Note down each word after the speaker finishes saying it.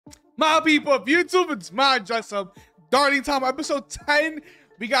My people of YouTube, it's my dress up. Darling Time, episode 10.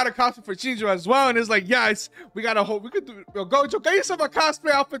 We got a costume for Shinjo as well. And it's like, yes, we got a whole, we could do, yo, Gojo, get yourself a cosplay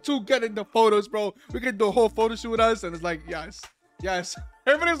outfit too. Get in the photos, bro. We could do a whole photo shoot with us. And it's like, yes, yes.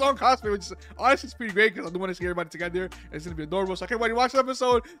 Everybody's on cosplay, which is honestly it's pretty great because I do want to see everybody together. And it's going to be adorable. So I can't wait to watch the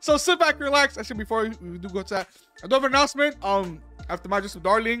episode. So sit back, relax. Actually, before we do go to that, another announcement. After my dress up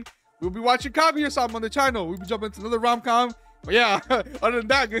Darling, we'll be watching Kaguya-sama on the channel. We'll be jumping into another rom-com. But yeah, other than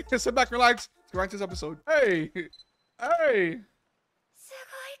that, sit back, relax. Let's go right to this episode. Hey, hey.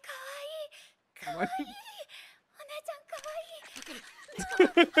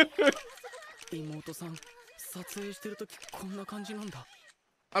 妹さん、撮影してるときこんな感じなんだ。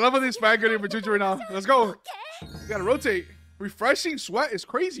 I love how these fangirling for Juju right now. Let's go. You gotta rotate. Refreshing sweat is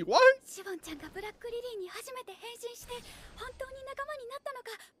crazy. What?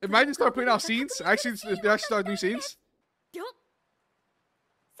 Imagine start putting out scenes. Actually, they actually start doing scenes.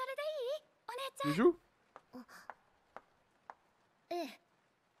 Juju?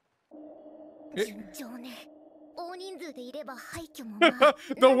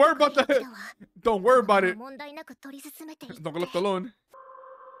 Don't worry about that. Don't worry about it. Don't get left alone.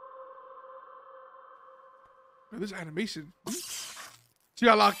 This animation. She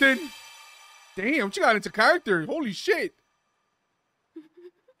got locked in. Damn, she got into character. Holy shit.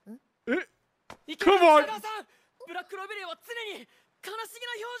 Come on.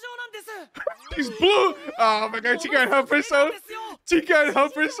 She's blue. Oh my god, she can't help herself. She can't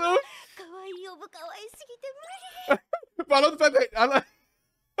help herself. I love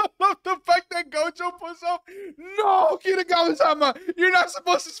the fact that Gojo puts up. No, Kitagawa-sama, you're not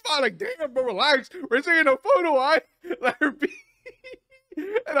supposed to smile. Like, damn, bro, relax. We're taking a photo. Let her be.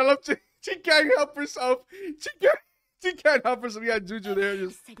 And I love she can't help herself. She can't help herself. Yeah, Juju there.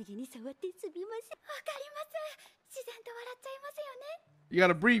 Just. You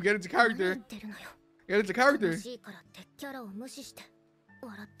gotta breathe. Get into character. Get into character.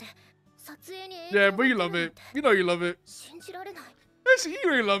 Yeah, but you love it. You know you love it. Yes, you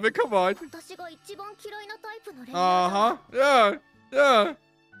really love it. Come on. Uh-huh. Yeah. Yeah.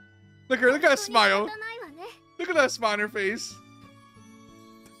 Look at her. Look at that smile. Look at that smile on her face.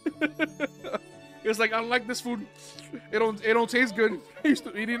 It's like, I don't like this food. It don't taste good. Are you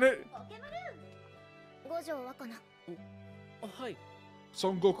still eating it?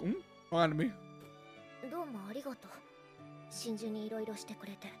 Son Goku. Anime.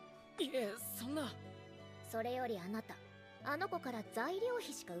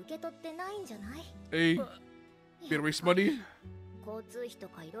 Hey, better waste money.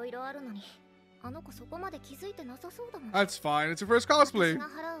 That's fine. It's her first cosplay.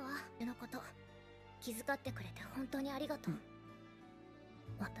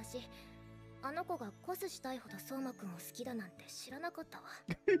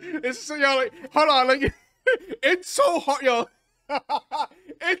 It's so, yo, like, hold on, like, it's so hard, yo.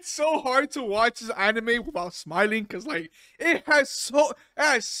 It's so hard to watch this anime without smiling because, like, it has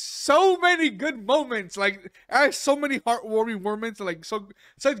so many good moments. Like, it has so many heartwarming moments, and, like,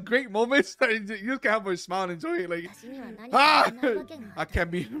 such great moments that you just can't help but smile and enjoy it. Like, I can't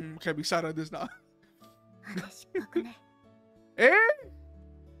be sad at this now. Eh?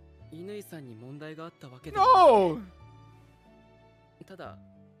 No.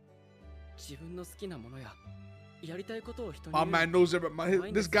 My man knows it.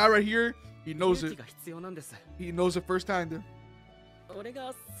 This guy right here, he knows it. He knows it firsthand.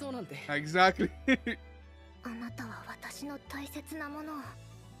 Exactly.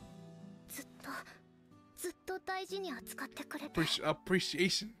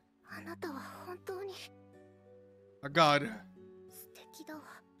 Appreciation. Oh God.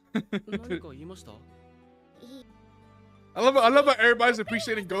 I love how everybody's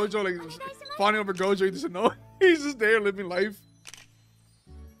appreciating Gojo, like fawning over Gojo. He doesn't know. He's just there living life.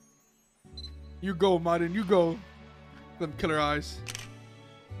 You go, Marin. You go. Them killer eyes.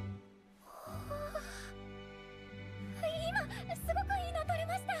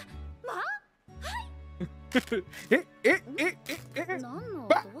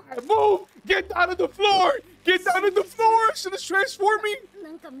 Move! Get down on the floor! Get down on the floor! So this transforming.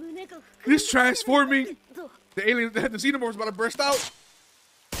 This transforming. The alien, the xenomorph's about to burst out.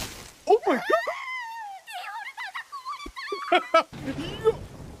 Oh my god!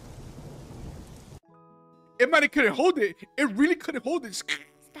 It might have couldn't hold it. It really couldn't hold it.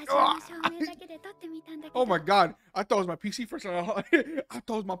 Oh my god! I thought it was my PC for a second. I thought it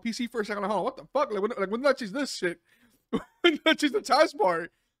was my PC for a second. Hold on, what the fuck? Like when did I change this shit? When did I change the taskbar?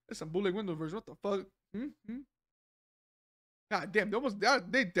 It's some bootleg Windows version. What the fuck? God damn,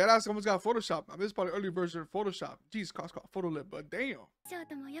 they dead ass almost got Photoshop. I mean, this is probably early version of Photoshop. Jeez, it's called Photolip, but damn. ショー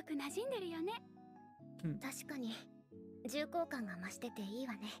トもよく馴染んでるよね。確かに重厚感が増してていい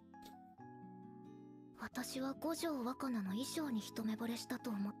わね。私は五条若菜の衣装に一目惚れしたと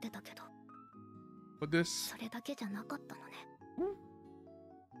思ってたけど。But this. それだけじゃなかったのね。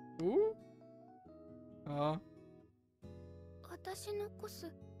私のコス、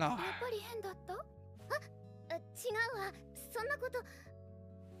やっぱり変だった？違うわ、そんなこと。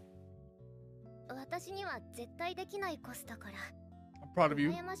私には絶対できないコスだから。I'm proud of you.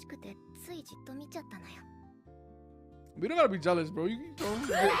 羨ましくてついじっと見ちゃったのよ。We don't gotta be jealous, bro. You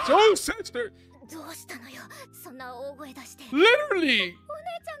don't sister. どうしたのよ、そんな大声出して。Literally. お姉ち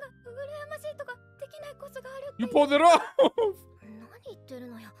ゃんが羨ましいとかできないコスがあるって。You pulled it off. 何言ってる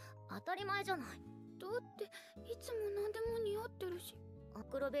のよ、当たり前じゃない。だっていつも何でも似合ってるし。ア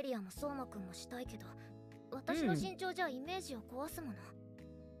クロベリアも相馬くんもしたいけど、私の身長じゃイメージを壊すもの。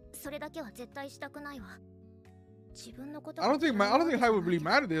それだけは絶対したくないわ。自分のこと。I don't think height would really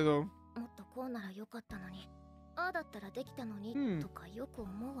matter there though. もっとこうならよかったのに、ああだったらできたのにとかよく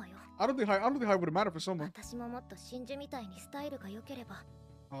思うわよ。I don't think height would matter for someone. 私ももっと真珠みたいにスタイルが良ければ。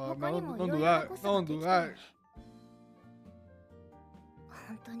No, don't do that. Don't do that.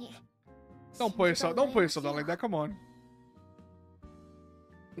 本当に。Don't put yourself down like that. Come on.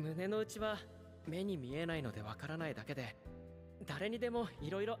 胸の内は目に見えないのでわからないだけで、誰にでもい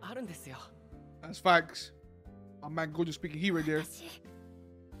ろいろあるんですよ。That's facts. My man Gojo speaking he right there.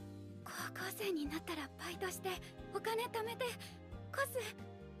 高校生になったらバイトしてお金貯めてコス。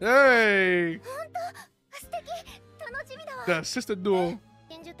Hey. 本当素敵、楽しみだわ。 The sister duo.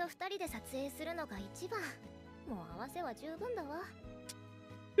 真珠と二人で撮影するのが一番。もう合わせは十分だわ。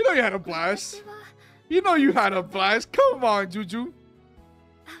You know you had a blast. You know you had a blast. Come on, Juju.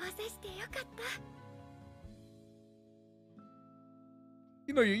 合わせしてよかった。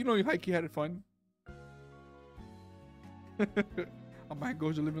You know you hikey had fun. Oh my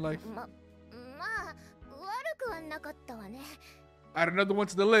Gojo living life. まあ悪くはなかったわね。Add another one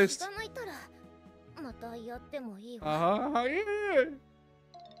to the list. 気が向いたらまたやってもいいわ。Yeah.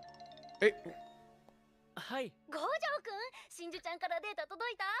 Hey. はい。五条くん、真珠ちゃんからデータ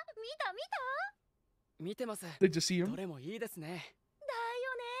届いた？見てます。Did you see him? どれもいいですね。だよ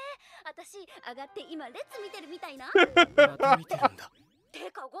ね。私上がって今レッツ見てるみたいな。また見てるんだ。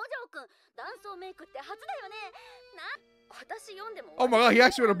てか五条くん、男装メイクって初だよね。私読んでも。Oh my god, he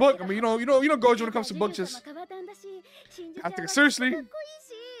actually read a book. I mean, you know Gojo when it comes to books just. I take it seriously. かっこいい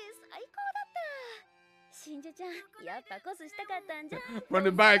し、最高だった。真珠ちゃん、やっぱコスしたかったんじゃ。Run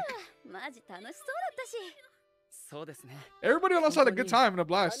it back. マジ楽しそうだったし。そうですね。Everybody else had a good time and a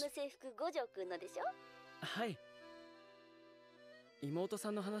こ blast. の制服五条くんのでしょ？はい。妹さ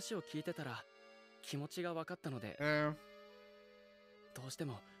んの話を聞いてたら気持ちが分かったので、どうして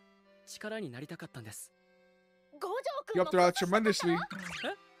も力になりたかったんです。You helped her out tremendously.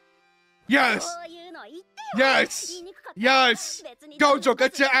 Yes! Yes! Yes! Gojo,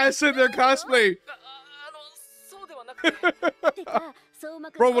 get your ass in there, cosplay!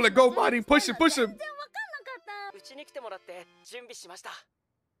 Bro, will it go, body? Push him, push him! うちに来てもらって準備しました。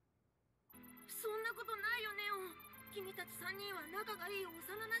そんなことないよね。君たち3人は仲がいい幼馴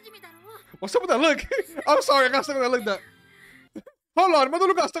染みだろう。 What's up with that look? I'm sorry, I got stuck in that look. Hold on,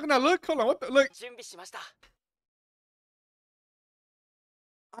 mother got stuck in that look. Hold on, what the look? 準備しました。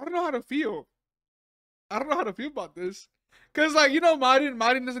I don't know how to feel. I don't know how to feel about this. Cause like, you know, Marin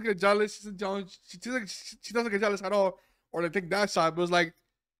doesn't get jealous. She doesn't get jealous at all, or like think that side. But it's like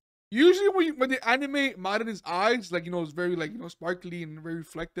usually when they animate Marin's eyes, like, you know, it's very like, you know, sparkly and very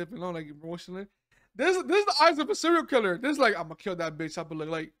reflective, you know, like emotional. This is the eyes of a serial killer. This is like, I'm gonna kill that bitch. Type of look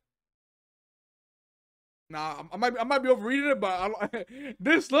like. Nah, I might be overreading it, but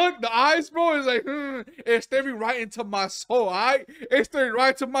this look, the eyes, bro, is like, it's staring right into my soul, alright? It's staring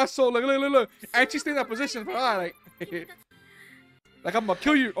right into my soul. Like, look. And she's staying in that position, but alright, like, I'm gonna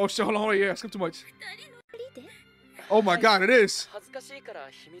kill you. Oh shit, hold on, yeah, I skipped too much. Oh my god, it is.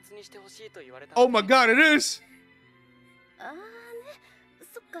 Oh my god, it is.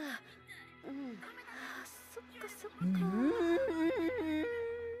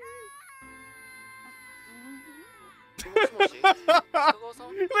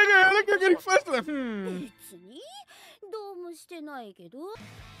 Look at getting flustered.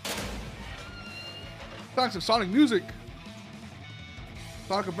 Sounds some Sonic music.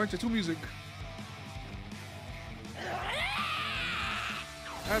 Sonic Adventure 2 music.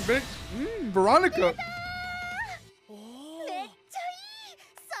 And bitch, Veronica.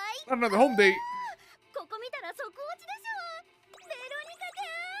 Another home date. ここ見たら即落ちでしょ。ベロニカ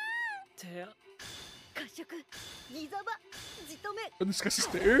ちゃん。褐色、ギザバ、discuss this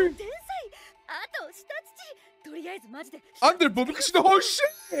there. 天才あと下土とりあえずマジで Underboob because she the whole shit.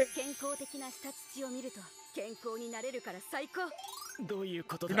 健康的な下土を見ると健康になれるから最高どういう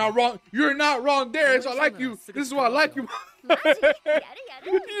こと You're だ not wrong. You're not wrong there. So I like you. This is why I like you. マジやる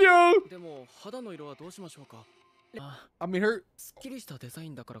やる Yo. でも肌の色はどうしましょうか I mean, her. すっきりしたデザイ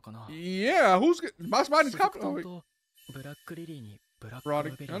ンだからかな Yeah. Who's good? My mine is シルク copy. ト Oh, ン wait. とブラックリリーにブラック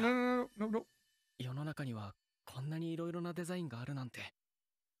Product. ベリ No, ア no, no, no, no, no. 世の中にはこんなにいろいろなデザインがあるなんて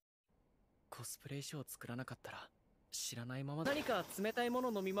コスプレ衣装を作らなかったら知らないまま何か冷たいも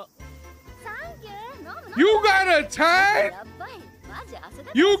の飲みまサンキュー飲む You got a time? やっばいマジ汗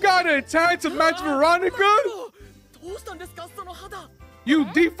だ You got a time to match Veronica? どうしたんですかその肌 You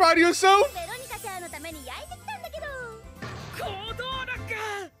deep fried yourself? ベロニカちゃんのために焼いてきたんだけど行動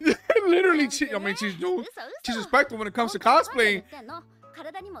力 Literally, I mean, she's respectful when it comes to cosplaying.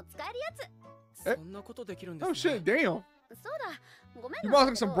 体にも使えるやつそんなことできるんで Oh すね shit, damn. そうだごめん You な must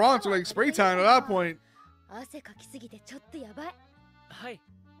like some bronze or like spray tan at that point. 汗かきすぎてちょっとやばいはい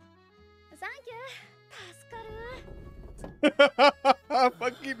サンキュー助かる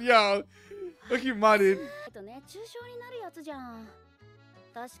Fucking yo. Look you modded. 熱中症になるやつじゃん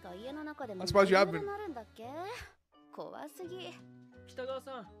確か家の中でも I suppose you have been. なるんだっけ怖すぎ北川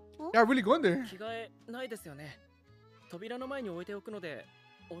さん Yeah, really going there. 着替えないですよね扉の前に置いておくので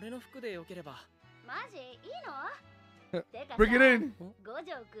俺の服でよければマジいいのてか Bring it in. 五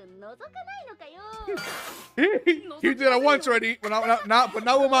条くん覗かないのかよ You did that once already, but but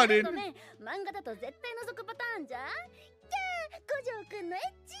now we're modded. ごめん漫画だと絶対覗くパターンじゃんじゃあ五条くんのエッ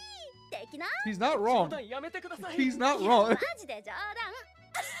チ的な He's not 冗 wrong. 談やめてください He's not いや wrong. マジで冗談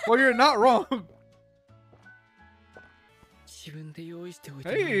Well, you're not wrong. 自分で用意しておいて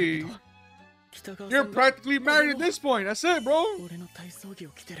ないんだけど北川さ You're んが practically married at this point. That's it, bro. 俺の体操着を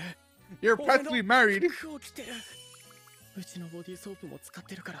着てる You're practically married. 服を着てるうちのボディーソープも使っ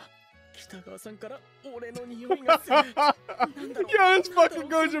てるから北川さんから俺の匂いがする Yo, that's fucking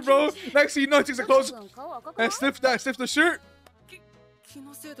Gojo, bro. Next thing you know, he takes a close 五条くん顔赤くない and sniff the shirt. 気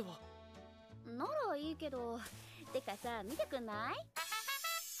のせいではならいいけどてかさ見てくんない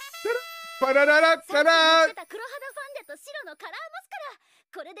Ba-da-da-da-da-da. さっき言ってた黒肌ファンデと白のカラーマスカ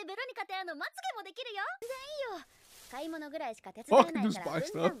ラこれでベロニカとのまつげもできるよ全然いいよ買い物ぐらいしか手伝えないから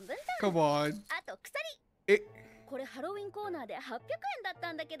分担分担 Come on. あと鎖えこれハロウィンコーナーで800円だっ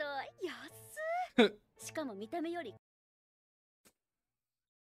たんだけど安っしかも見た目より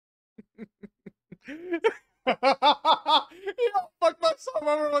Yo, fuck myself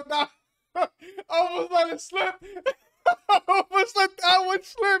over with that. I almost let it slip. I almost let that one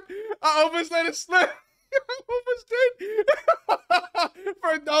slip. I almost let it slip. I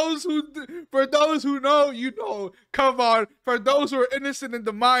almost did. For those who know, you know. Come on. For those who are innocent in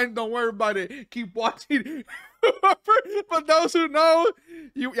the mind, don't worry about it. Keep watching. For those who know,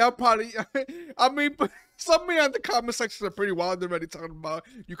 y'all probably. I mean, but some of me in the comment section are pretty wild already talking about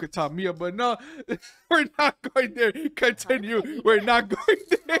you could top me up, but no, we're not going there. Continue. We're not going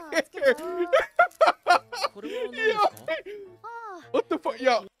there. Yo, what the fuck,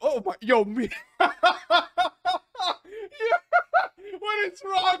 yo? Oh my, yo, me. What is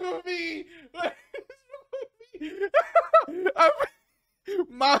wrong with me? What is wrong with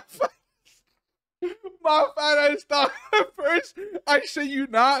me? My fat ass thought at first. I shit you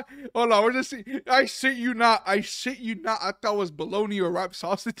not. Hold on, we're just seeing. I shit you not. I shit you not. I thought it was bologna or wrapped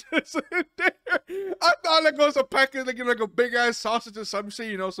sausages in there. I thought it goes a package like a big ass sausage or some shit,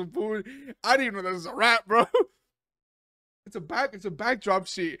 you know, some food. I didn't even know that was a wrap, bro. It's a backdrop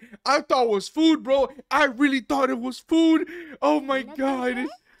shit. I thought it was food, bro. I really thought it was food. Oh my god.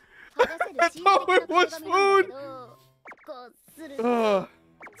 I thought it was food.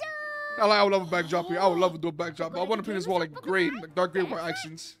 I would love a backdrop here. I would love to do a backdrop. I want to paint this wall like gray, like dark gray white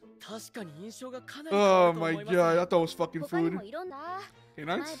accents. 確かに印象がかなり変 Oh わると my 思います god, I thought it was fucking 他に food. もいろんな Okay,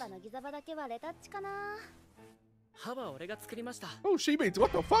 前 nice. 歯のギザ刃だけはレタッチかな歯は俺が作りました Oh, she made.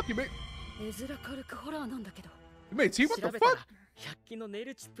 What the fuck? You made 絵面軽くホラーなんだけど you made tea? What 調 the べた fuck? ら100均のネイ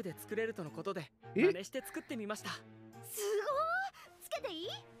ルチップで作れるとのことでえ真似して作ってみましたすごーつけていい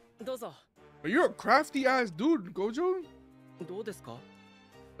どうぞ You're a crafty ass dude, Gojo. どうですか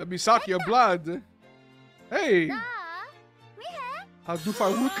Let me suck your blood. Hey, なあ how do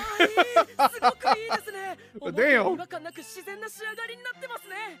I わ look? あいいすごくいいですね思ったより Damn. 違和感なく自然な仕上がりになってます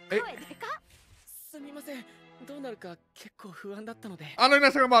ねえ声でかっすみませんどうなるか結構不安だったので I know you're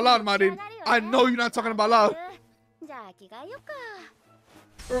not talking about loud, Martin. I know you're not talking about loud. じゃあ着替えよっか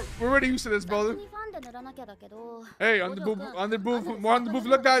We're already used to this, 雑 brother. にファンで塗らなきゃだけど Hey, on the booth, more on the booth.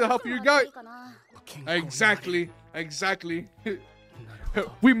 Look, guys, the help you got. 健康に Exactly, exactly. なるほ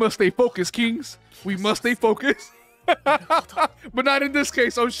ど We must stay focused, kings. We must stay focused. But not in this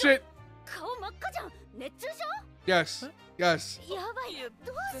case. Oh shit. 顔真っ赤じゃん。熱中症？ Yes. Yes. やばい。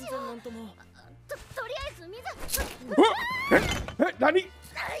どうしよう。なんとも。とりあえず水。Hey, Nani?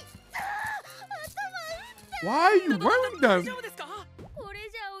 Why are you wearing them? これ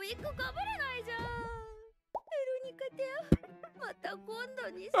じゃウィッグかぶれないじゃん。ベロニカテア、また今度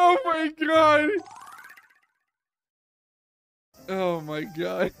に。Oh my god. Oh my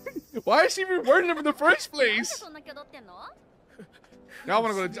god. Why is she even wearing them in the first place? そんな気取ってんの？ I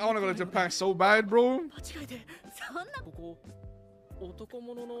wanna go to Japan so bad, bro. 間違えて。そんな。ここ男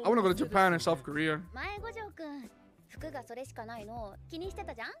物の。 I wanna go to Japan and South Korea. 前五条くん、服がそれしかないの気にして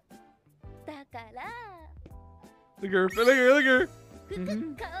たじゃん。だから。Look at her. Look at her. Look at her. 服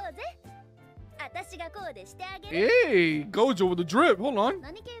買おうぜ。私がコーデしてあげる。 Hey, Gojo with the drip. Hold on.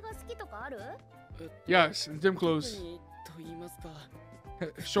 何系が好きとかある？ Yes, and gym clothes. と言いますか。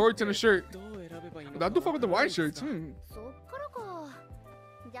 Shorts and a shirt. どう選べばいいの I do fuck with the white shirts. そっからか。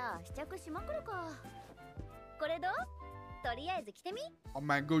じゃあ試着しまくるか。これどう？とりあえず着てみ。 Oh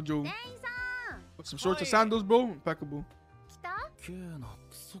man, Gojo. 店員さん。 With some shorts and sandals, bro. Impeccable. 来た？ Hey,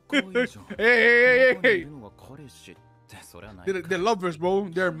 hey, hey, hey. They're lovers, bro.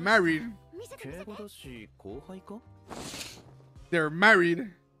 They're married. 見せて見せて。 They're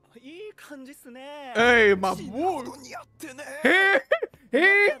married. いい感じっすね。 Hey, my boy. Hey,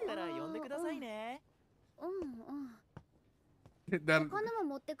 hey. だったら呼んでくださいね。うんうん。 That, 他のも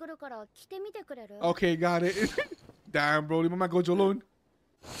持ってくるから着てみてくれる？ okay, got it. Damn, bro. Leave my man Gojo alone.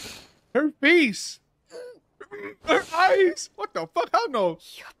 Her face. Her eyes. What the fuck? Hell no.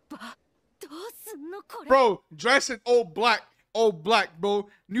 やっぱどうすんのこれ？ Bro, dress in all black. All black, bro.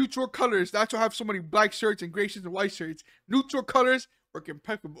 Neutral colors. That's why I have so many black shirts and gray shirts and white shirts. Neutral colors work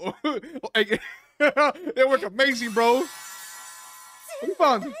impeccable. Like, they work amazing, bro. What you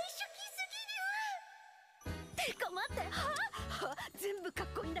found? てか待って。は全部かっ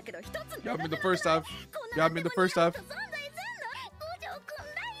こいいんだけど一つ。 Yeah, I'm in the first half. Yeah, I'm in the first half. 存在すんの？五条くん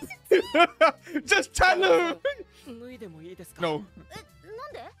大好き。 Just tell him. 脱いでもいいですか？ No. なん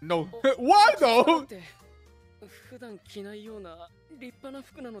で？ No. Why though? 普段着ないような立派な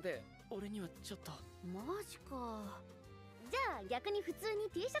服なので俺にはちょっと。マジか。じゃあ逆に普通に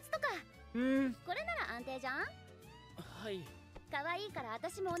T シャツとか。Hmm. これなら安定じゃん。はい。可愛いから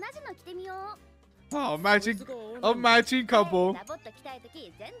私も同じの着てみよう。 Oh, matching. A matching couple. ラボッと着たいと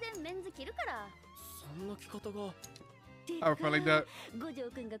き全然メンズ着るから。そんな着方が。 I feel like that. 五条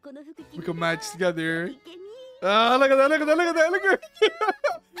くんがこの服着 We る can match together. イケミ。 Ah, look at that. Look at that. Look at that. Look at her.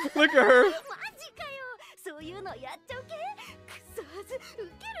 Look at her. マジかよ。そういうのやっちゃうけ。くそはずウ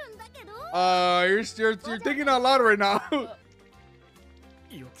ケるんだけど。You're thinking out loud right now.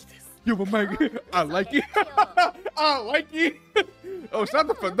 良きです。 Yo, my man. I like it. I like it. Oh, it's not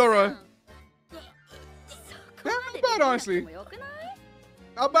the fedora. Not bad, honestly.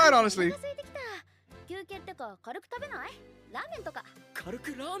 Not bad, honestly. 休憩ってか軽く食べない？ラーメンとか。軽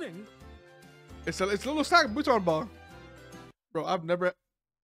くラーメン？ It's a little snack boots on ball. Bro, I've never.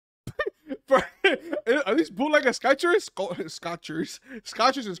 Bro, are these bootlegger Scotchers? Scotchers.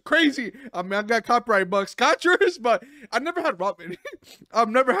 Scotchers is crazy. I mean, I got copyright bucks. Scotchers, but I never had ramen. I've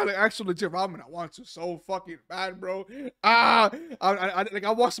never had an actual legit ramen. I want to so fucking bad, bro. Like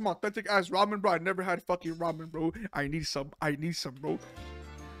I want some authentic ass ramen, bro. I never had fucking ramen, bro. I need some, bro.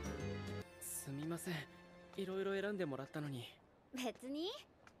 すみません。いろいろ選んでもらったのに。別に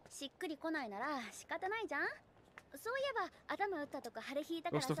しっくりこないなら仕方ないじゃん。そういえば頭打ったとか腫れ引い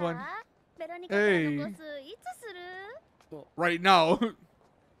たからさ。ベロニカちゃんのコスいつする？ Right now.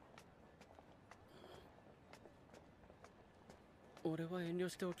 俺は遠慮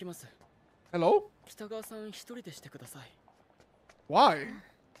しておきます。 Hello? 北川さん一人でしてください。 Why?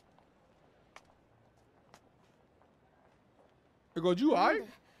 There goes you, I? 五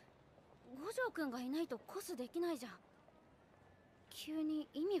条くんがいないとコスできないじゃん。急に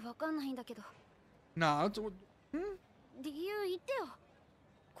意味わかんないんだけど。 Nah, 理由言ってよ。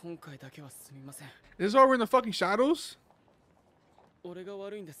今回だけはすみません。 This is why we're in the fucking shadows? 俺が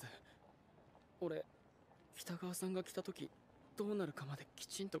悪いんです。俺、北川さんが来た時どうなるかまでき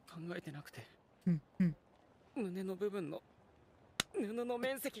ちんと考えてなくて。胸の部分の布の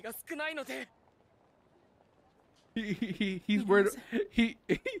面積が少ないので。 He's worried.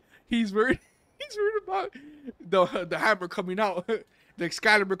 He's worried about the hammer coming out, the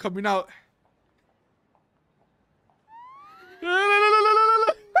Excalibur coming out.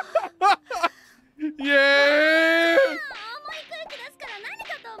 Yeah.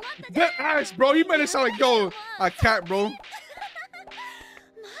 That ass, bro. You made it sound like yo, a cat, bro.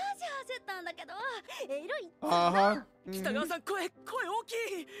 Kitagawa-san, 声大き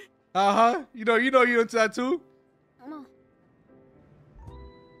い. You know you're into that too. もう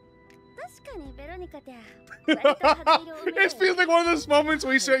確かにベロニカって割と肌色多めで It feels like one of those moments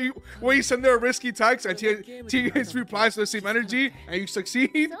where you send her a risky text and she replies to the same energy and you succeed.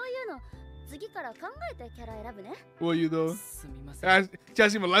 そういうの次から考えてキャラ選ぶね。 Will you though? すみません。 She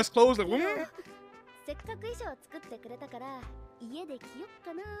has even less clothes. Like, せっかく衣装を作ってくれたから家で着よっ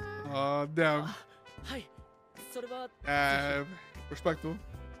かな。 damn. はい。それは Respectful.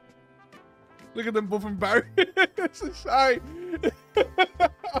 Look at them both embarrassed. So shy.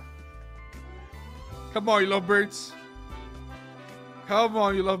 Come on, you lovebirds. Come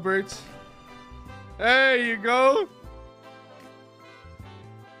on, you lovebirds. There you go.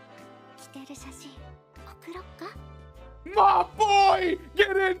 着てる写真送ろっか。 My boy,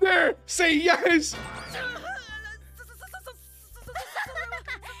 get in there. Say yes.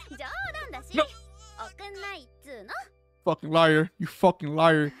 冗談だし No. 送んないっつーの。 Fucking liar. You fucking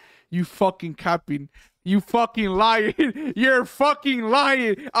liar. You fucking capping. You fucking lying. You're fucking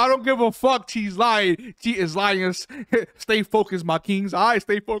lying. I don't give a fuck. She's lying. She is lying. Stay focused, my kings. I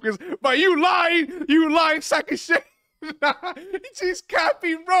stay focused. But you lying. You lying sack of shit. She's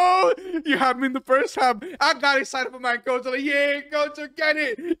capping, bro. You had me in the first half. I got excited for my coach. I'm like, yeah, Gojo, get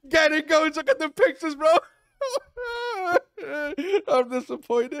it. Get it, Gojo. Look at the pictures, bro. I'm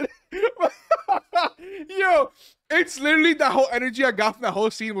disappointed. Yo, it's literally that whole energy I got from that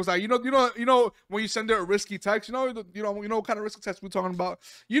whole scene was like, you know, when you send her a risky text, you know what kind of risky text we're talking about.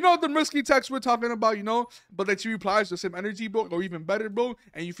 You know the risky text we're talking about, you know, but that she replies the same energy, bro, or even better, bro,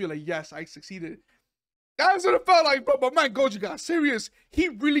 and you feel like, yes, I succeeded. That's what it felt like, bro. But man, Gojo got serious. He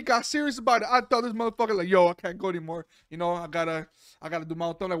really got serious about it. I thought this motherfucker like, yo, I can't go anymore. You know, I gotta do my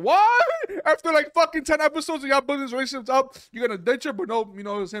own thing. Like, what? After like fucking 10 episodes of y'all building this relationships up, you're gonna ditch her? But no, you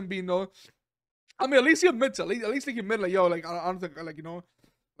know, it was him being no. I mean, at least he admits it. At least he admit like, yo, like I don't think like, you know,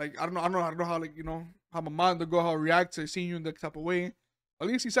 like I don't know how like, you know, how my mind to go, how I react to seeing you in that type of way. At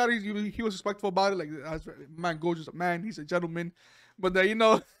least he said he was respectful about it. Like, man, Gojo's a man. He's a gentleman. But then you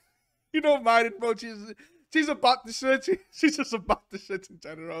know, MARIN, bro, she's about the shit. She's just about the shit in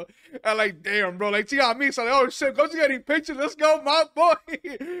general. And like, damn, bro, like she got me. So like, oh shit, Gojo getting pictures. Let's go, my boy.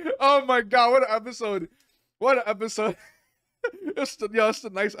 Oh my god, what an episode! What an episode! It's a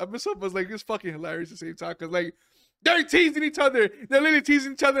nice episode, but it's like it's fucking hilarious at the same time. Cause like they're teasing each other. They're literally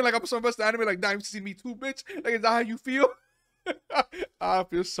teasing each other. Like I'm so invested in anime. Like, damn, you teasing me too, bitch. Like, is that how you feel? I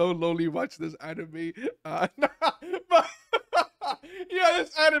feel so lonely watching this anime. But yeah,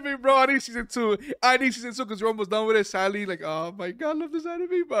 this anime, bro. I need season 2. Because we're almost done with it. Sadly, like, oh my god, I love this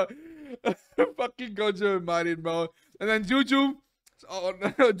anime, but fucking Gojo and MARIN, bro. And then Juju. Oh,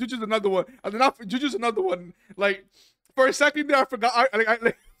 no, Juju's another one. And then Juju's another one. Like, for a second there, I forgot.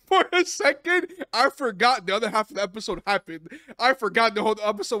 For a second, I forgot the other half of the episode happened. I forgot the whole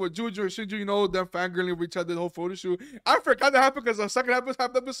episode with Juju and Shinju, you know, them fangirling with each other, the whole photo shoot. I forgot that happened because the second half of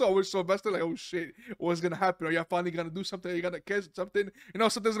the episode, I was so invested, like, oh shit, what's gonna happen? Are y'all finally gonna do something? Are you gonna kiss something? You know,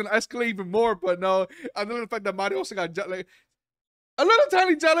 something's gonna escalate even more. But no, I know the fact that MARIN also got like a little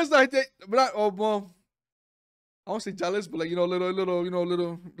tiny jealous, like, but not, oh well. I won't say jealous, but like, you know,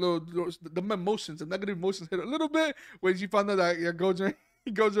 little the emotions, the negative emotions hit a little bit when she found out that Gojo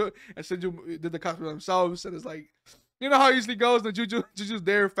and Shinju did the cosplay themselves, and it's like, you know how it usually goes. The Juju's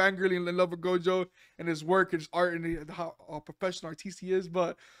there fangirling in love with Gojo and his work and his art and how professional artist he is,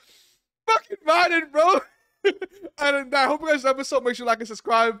 but fucking MARIN, bro. And I hope you guys enjoyed this episode. Make sure you like and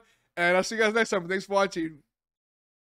subscribe, and I'll see you guys next time. Thanks for watching.